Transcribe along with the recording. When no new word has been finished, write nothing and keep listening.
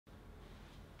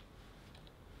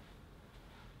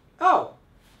Oh,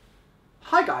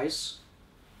 hi guys,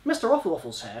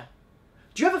 MrRoflWaffles here.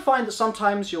 Do you ever find that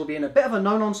sometimes you'll be in a bit of a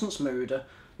no-nonsense mood,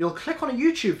 you'll click on a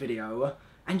YouTube video,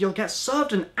 and you'll get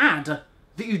served an ad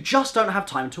that you just don't have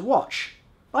time to watch?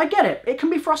 I get it, it can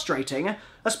be frustrating,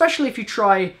 especially if you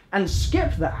try and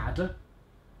skip the ad,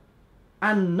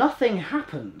 and nothing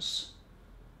happens.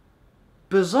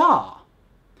 Bizarre.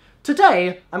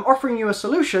 Today, I'm offering you a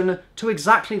solution to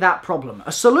exactly that problem.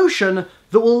 A solution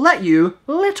that will let you,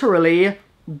 literally,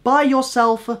 buy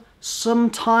yourself some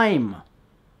time.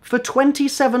 For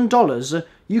 $27,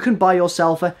 you can buy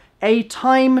yourself a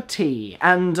time tea.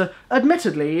 And,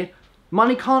 admittedly,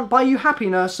 money can't buy you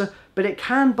happiness, but it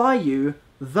can buy you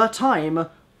the time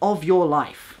of your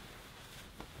life.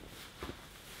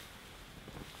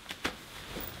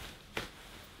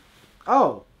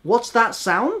 Oh, what's that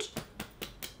sound?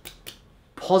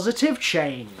 Positive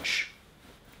change.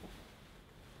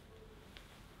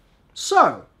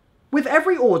 So, with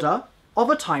every order of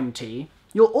a time tea,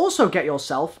 you'll also get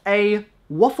yourself a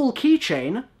Waffle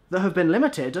keychain that have been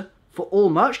limited for all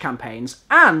merch campaigns,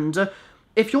 and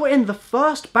if you're in the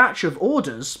first batch of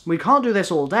orders, we can't do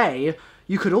this all day,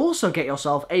 you could also get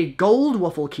yourself a gold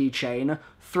Waffle keychain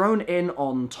thrown in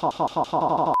on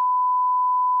top.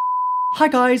 Hi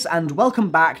guys, and welcome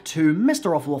back to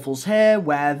MrRoflWaffles here,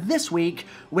 where this week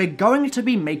we're going to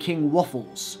be making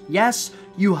waffles. Yes,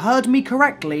 you heard me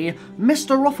correctly,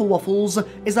 MrRoflWaffles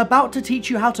is about to teach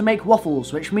you how to make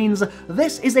waffles, which means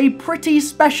this is a pretty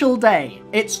special day.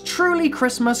 It's truly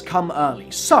Christmas come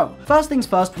early. So, first things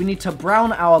first, we need to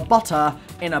brown our butter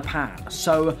in a pan.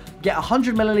 So, get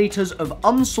 100 milliliters of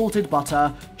unsalted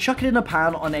butter, chuck it in a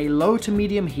pan on a low to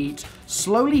medium heat,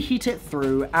 slowly heat it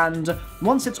through, and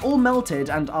once it's all melted,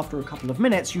 and after a couple of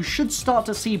minutes, you should start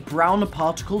to see brown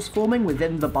particles forming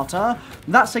within the butter.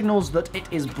 That signals that it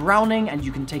is browning, and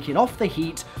you can take it off the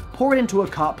heat, pour it into a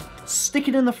cup, stick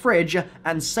it in the fridge,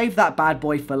 and save that bad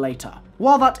boy for later.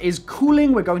 While that is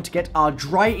cooling, we're going to get our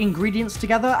dry ingredients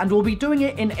together, and we'll be doing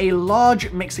it in a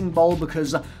large mixing bowl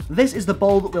because this is the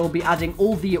bowl that we'll be adding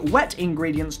all the wet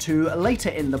ingredients to later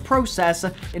in the process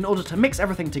in order to mix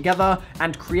everything together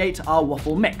and create our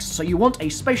waffle mix. So you want a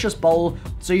spacious bowl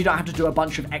so you don't have to do a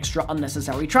bunch of extra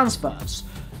unnecessary transfers.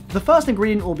 The first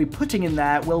ingredient we'll be putting in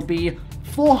there will be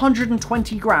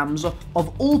 420 grams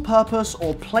of all-purpose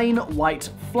or plain white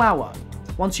flour.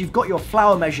 Once you've got your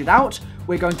flour measured out,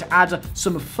 we're going to add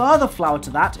some further flour to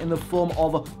that in the form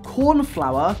of corn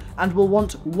flour, and we'll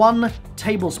want 1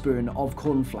 tablespoon of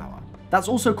corn flour. That's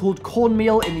also called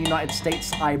cornmeal in the United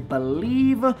States, I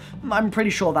believe. I'm pretty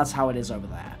sure that's how it is over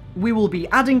there. We will be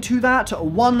adding to that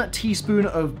 1 teaspoon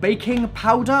of baking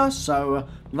powder, so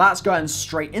that's going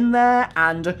straight in there,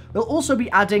 and we'll also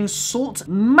be adding salt,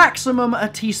 maximum a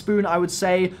teaspoon, I would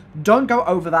say. Don't go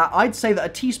over that. I'd say that a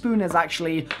teaspoon is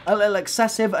actually a little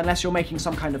excessive unless you're making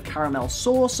some kind of caramel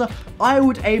sauce. I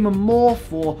would aim more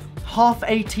for half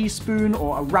a teaspoon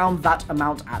or around that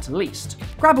amount at least.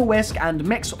 Grab a whisk and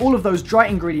mix all of those dry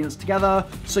ingredients together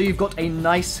so you've got a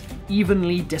nice,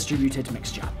 evenly distributed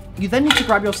mixture. You then need to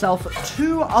grab yourself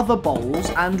 2 other bowls,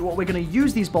 and what we're going to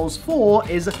use these bowls for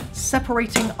is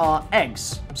separating our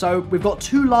eggs. So we've got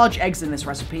 2 large eggs in this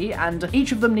recipe, and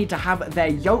each of them need to have their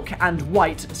yolk and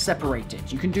white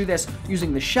separated. You can do this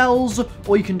using the shells,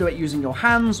 or you can do it using your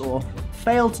hands, or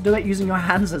fail to do it using your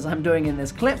hands as I'm doing in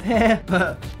this clip here,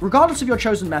 but regardless of your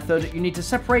chosen method, you need to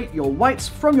separate your whites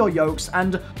from your yolks,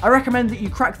 and I recommend that you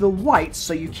crack the whites,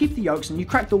 so you keep the yolks and you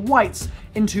crack the whites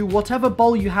into whatever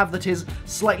bowl you have that is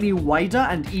slightly wider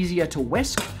and easier to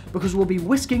whisk, because we'll be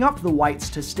whisking up the whites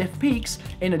to stiff peaks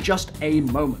in just a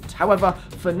moment. However,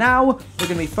 for now, we're going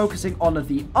to be focusing on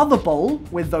the other bowl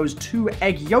with those 2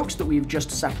 egg yolks that we've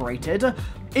just separated.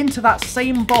 Into that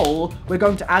same bowl, we're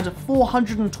going to add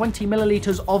 420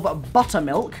 milliliters of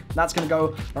buttermilk. That's going to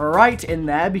go right in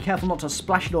there. Be careful not to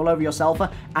splash it all over yourself,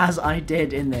 as I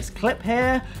did in this clip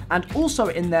here. And also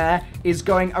in there is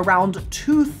going around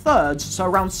 2/3, so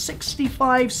around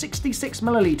 65, 66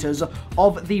 milliliters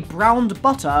of the browned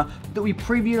butter that we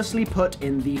previously put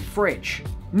in the fridge.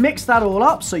 Mix that all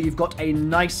up so you've got a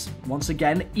nice, once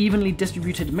again, evenly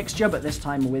distributed mixture, but this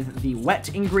time with the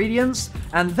wet ingredients,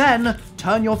 and then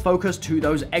turn your focus to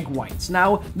those egg whites.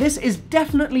 Now, this is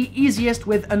definitely easiest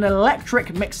with an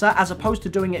electric mixer as opposed to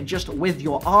doing it just with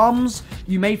your arms.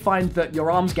 You may find that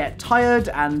your arms get tired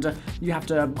and you have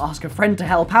to ask a friend to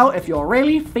help out if you're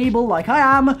really feeble like I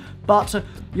am, but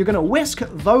you're going to whisk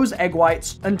those egg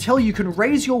whites until you can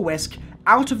raise your whisk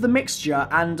out of the mixture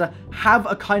and have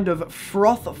a kind of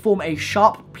froth form a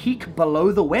sharp peak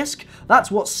below the whisk. That's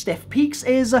what stiff peaks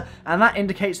is, and that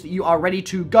indicates that you are ready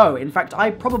to go. In fact, I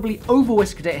probably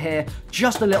over-whisked it here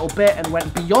just a little bit and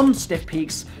went beyond stiff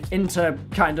peaks into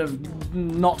kind of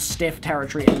not stiff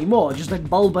territory anymore, just a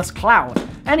bulbous cloud.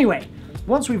 Anyway,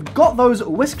 once we've got those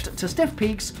whisked to stiff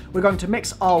peaks, we're going to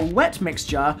mix our wet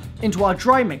mixture into our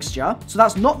dry mixture. So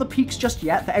that's not the peaks just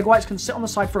yet. The egg whites can sit on the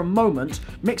side for a moment.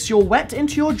 Mix your wet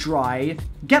into your dry.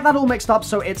 Get that all mixed up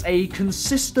so it's a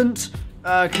consistent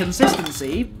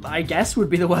consistency, I guess, would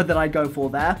be the word that I'd go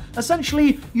for there.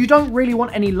 Essentially, you don't really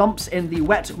want any lumps in the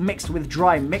wet mixed with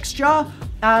dry mixture,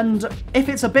 and if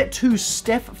it's a bit too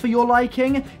stiff for your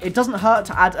liking, it doesn't hurt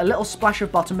to add a little splash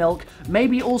of buttermilk.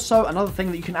 Maybe also another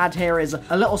thing that you can add here is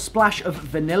a little splash of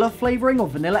vanilla flavoring or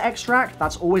vanilla extract.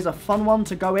 That's always a fun one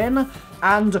to go in.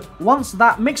 And once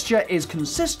that mixture is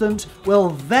consistent, we'll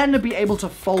then be able to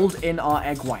fold in our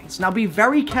egg whites. Now be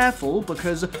very careful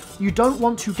because you don't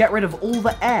want to get rid of all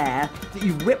the air that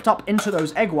you've whipped up into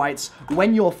those egg whites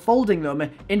when you're folding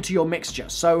them into your mixture.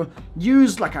 So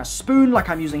use like a spoon like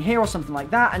I'm using here or something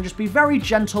like that, and just be very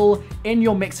gentle in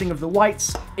your mixing of the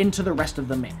whites into the rest of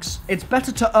the mix. It's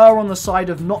better to err on the side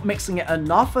of not mixing it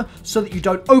enough so that you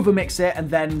don't overmix it and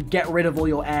then get rid of all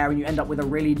your air and you end up with a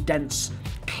really dense,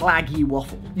 claggy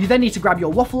waffle. You then need to grab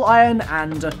your waffle iron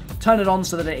and turn it on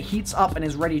so that it heats up and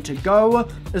is ready to go.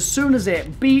 As soon as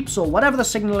it beeps or whatever the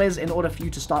signal is, in order for you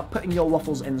to start putting your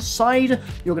waffles inside,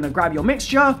 you're going to grab your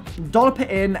mixture, dollop it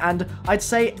in, and I'd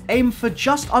say aim for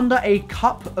just under a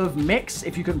cup of mix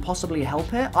if you can possibly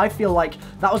help it. I feel like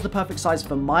that was the perfect size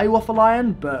for my waffle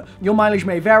iron, but your mileage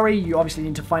may vary. You obviously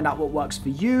need to find out what works for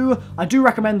you. I do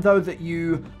recommend though that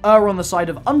you err on the side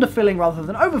of underfilling rather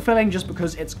than overfilling, just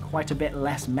because it's quite a bit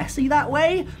less messy that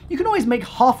way. You can always make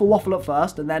half a waffle at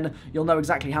first and then you'll know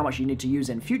exactly how much you need to use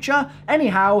in future.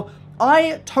 Anyhow,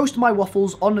 I toast my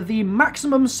waffles on the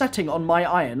maximum setting on my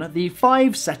iron, the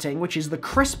 5 setting, which is the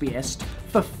crispiest,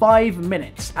 for 5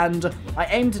 minutes, and I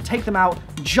aim to take them out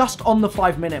just on the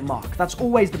 5-minute mark. That's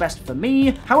always the best for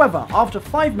me. However, after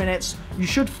 5 minutes, you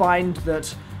should find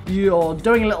that you're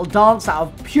doing a little dance out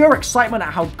of pure excitement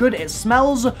at how good it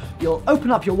smells. You'll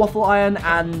open up your waffle iron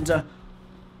and...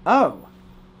 oh.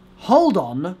 Hold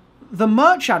on. The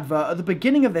merch advert at the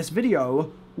beginning of this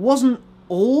video wasn't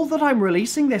all that I'm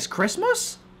releasing this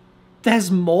Christmas?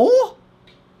 There's more?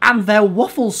 And they're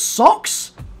waffle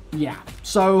socks? Yeah,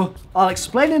 so I'll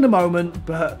explain in a moment,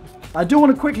 but I do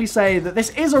want to quickly say that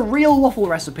this is a real waffle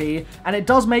recipe, and it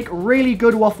does make really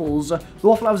good waffles. The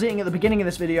waffle I was eating at the beginning of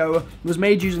this video was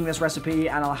made using this recipe,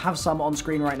 and I'll have some on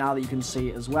screen right now that you can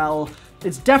see as well.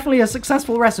 It's definitely a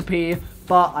successful recipe,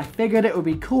 but I figured it would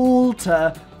be cool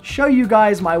to show you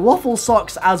guys my waffle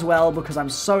socks as well, because I'm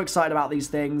so excited about these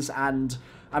things, and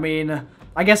I mean,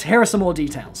 I guess here are some more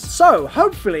details. So,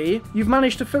 hopefully, you've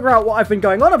managed to figure out what I've been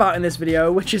going on about in this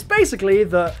video, which is basically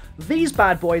that these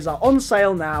bad boys are on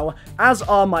sale now, as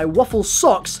are my waffle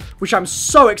socks, which I'm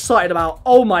so excited about.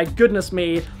 Oh my goodness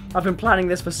me. I've been planning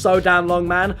this for so damn long,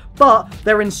 man. But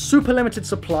they're in super limited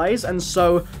supplies, and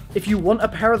so if you want a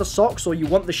pair of the socks or you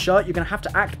want the shirt, you're going to have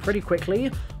to act pretty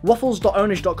quickly.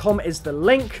 Waffles.ownage.com is the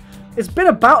link. It's been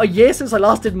about a year since I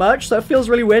last did merch, so it feels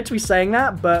really weird to be saying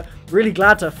that, but really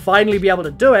glad to finally be able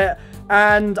to do it.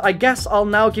 And I guess I'll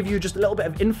now give you just a little bit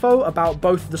of info about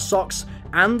both the socks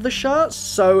and the shirts.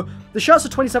 So the shirts are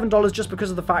 $27 just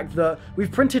because of the fact that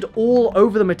we've printed all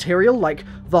over the material, like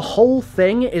the whole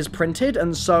thing is printed,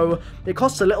 and so it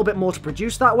costs a little bit more to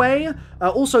produce that way.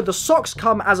 Also, the socks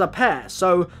come as a pair,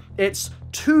 so it's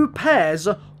 2 pairs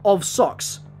of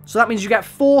socks. So that means you get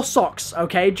 4 socks,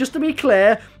 okay? Just to be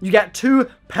clear, you get 2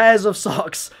 pairs of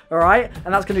socks, alright?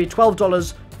 And that's going to be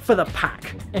 $12 for the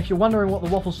pack. If you're wondering what the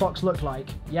waffle socks look like,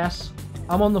 yes,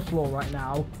 I'm on the floor right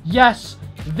now. Yes,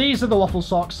 these are the waffle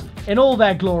socks in all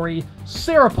their glory.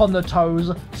 Syrup on the toes,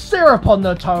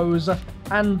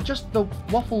 and just the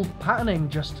waffle patterning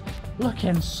just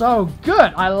looking so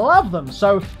good. I love them.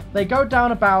 So they go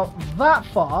down about that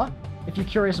far. If you're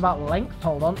curious about length,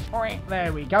 hold on.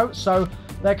 There we go. So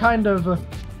they're kind of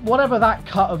whatever that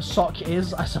cut of sock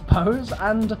is, I suppose.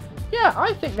 And yeah,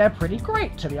 I think they're pretty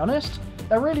great, to be honest.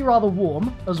 They're really rather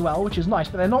warm as well, which is nice,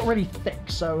 but they're not really thick.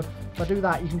 So if I do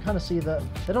that, you can kind of see that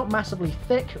they're not massively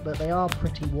thick, but they are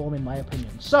pretty warm in my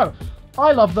opinion. So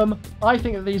I love them. I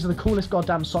think that these are the coolest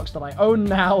goddamn socks that I own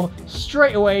now.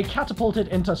 Straight away catapulted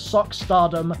into sock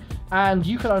stardom, and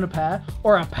you can own a pair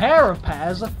or a pair of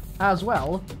pairs as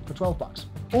well for $12.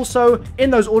 Also, in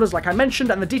those orders, like I mentioned,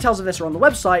 and the details of this are on the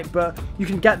website, but you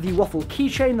can get the Waffle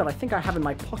keychain that I think I have in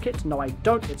my pocket. No, I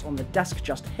don't. It's on the desk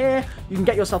just here. You can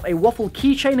get yourself a Waffle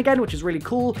keychain again, which is really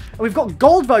cool. And we've got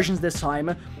gold versions this time,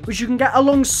 which you can get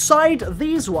alongside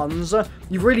these ones.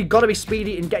 You've really got to be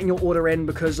speedy in getting your order in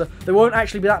because there won't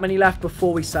actually be that many left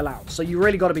before we sell out. So you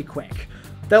really got to be quick.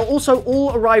 They'll also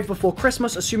all arrive before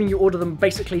Christmas, assuming you order them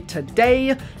basically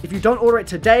today. If you don't order it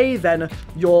today, then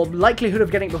your likelihood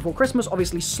of getting it before Christmas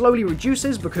obviously slowly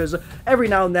reduces because every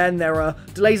now and then there are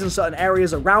delays in certain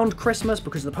areas around Christmas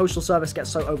because the postal service gets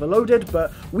so overloaded,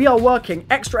 but we are working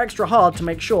extra hard to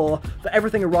make sure that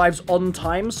everything arrives on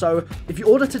time. So if you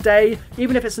order today,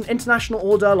 even if it's an international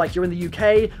order like you're in the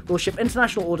UK, we'll ship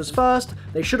international orders first.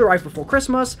 They should arrive before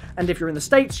Christmas, and if you're in the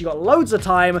States, you got loads of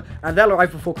time, and they'll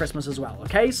arrive before Christmas as well,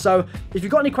 okay? So if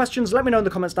you've got any questions, let me know in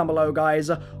the comments down below, guys.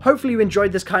 Hopefully you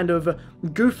enjoyed this kind of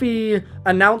goofy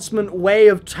announcement way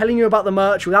of telling you about the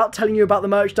merch without telling you about the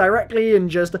merch directly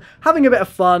and just having a bit of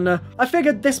fun. I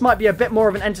figured this might be a bit more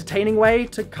of an entertaining way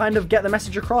to kind of get the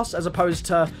message across as opposed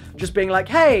to just being like,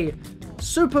 hey,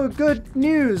 super good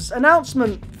news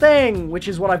announcement thing, which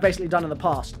is what I've basically done in the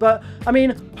past. But I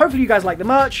mean, hopefully you guys like the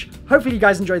merch, hopefully you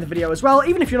guys enjoyed the video as well.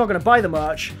 Even if you're not going to buy the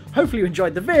merch, hopefully you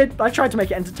enjoyed the vid. I tried to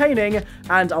make it entertaining,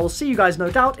 and I will see you guys no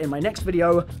doubt in my next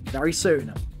video very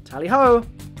soon. Tally ho,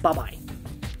 bye bye.